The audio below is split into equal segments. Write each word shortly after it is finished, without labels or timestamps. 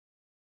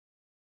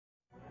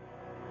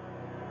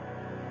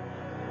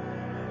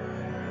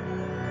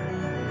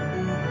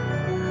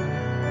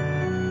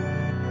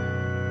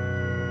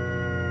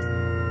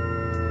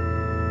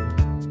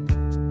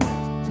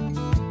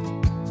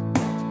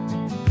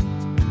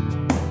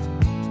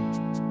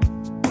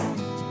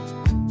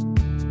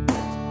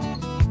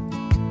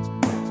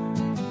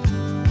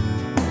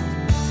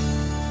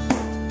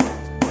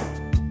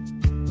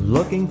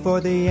looking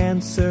for the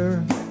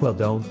answer? Well,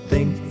 don't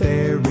think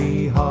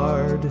very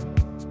hard.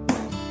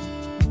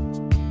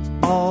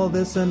 All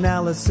this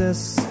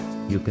analysis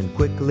you can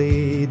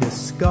quickly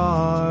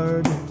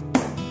discard.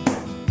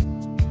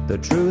 The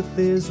truth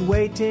is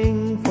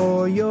waiting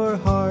for your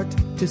heart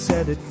to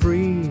set it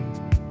free.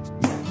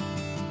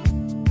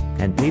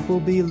 And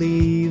people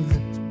believe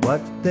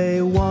what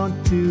they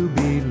want to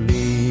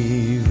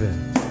believe.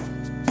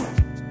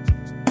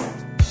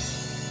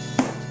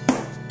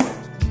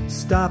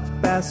 Stop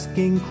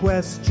asking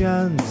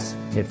questions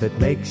if it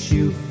makes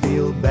you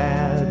feel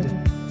bad.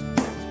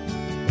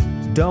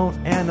 Don't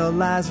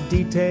analyze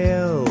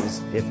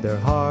details if they're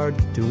hard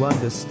to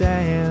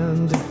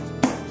understand.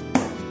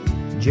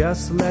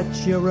 Just let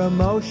your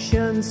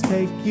emotions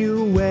take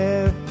you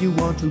where you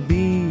want to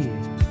be.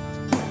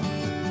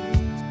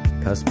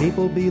 'Cause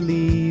people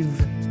believe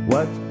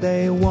what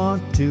they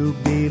want to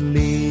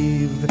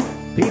believe.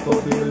 People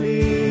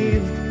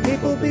believe,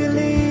 people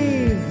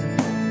believe,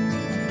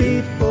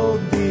 people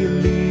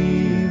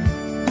believe,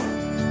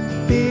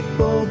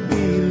 people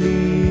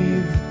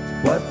believe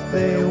what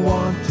they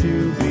want to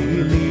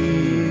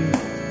believe.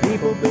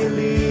 People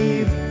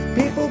believe,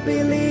 people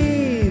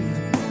believe,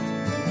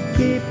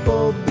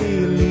 people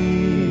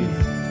believe,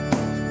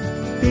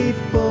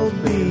 people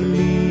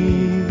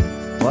believe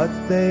what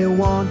they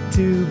want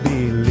to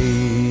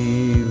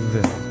believe.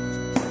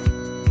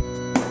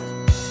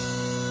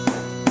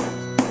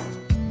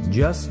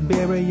 Just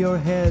bury your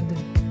head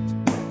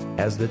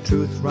as the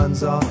truth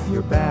runs off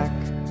your back.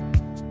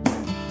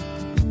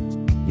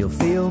 You'll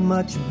feel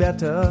much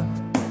better,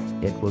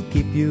 it will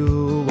keep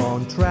you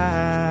on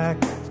track.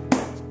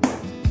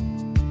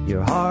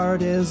 Your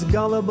heart is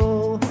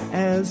gullible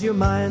as your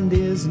mind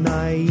is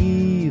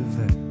naive.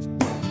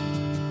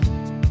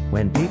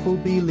 When people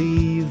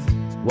believe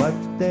what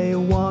they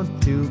want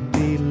to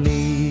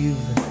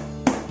believe,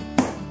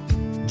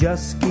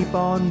 just keep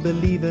on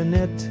believing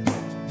it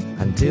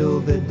until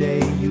the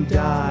day you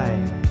die.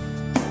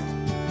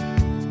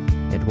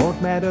 It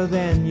won't matter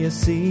then, you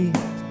see,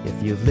 if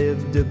you've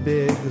lived a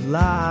big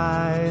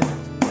lie.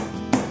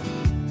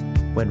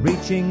 When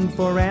reaching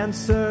for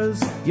answers,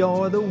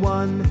 you're the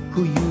one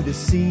who you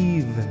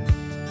deceive.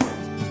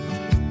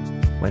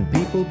 When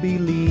people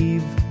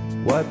believe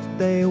what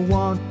they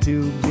want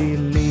to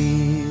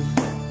believe.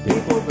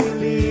 People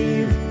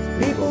believe,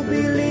 people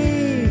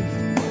believe,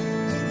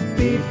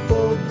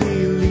 people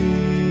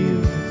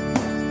believe,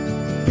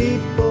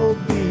 people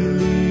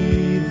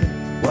believe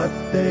what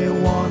they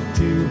want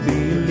to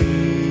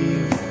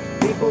believe.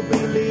 People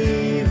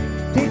believe,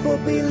 people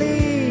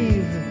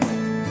believe,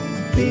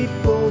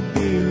 people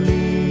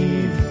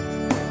believe,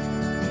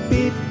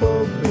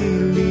 people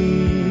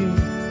believe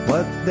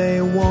what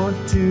they want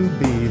to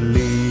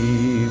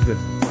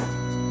believe.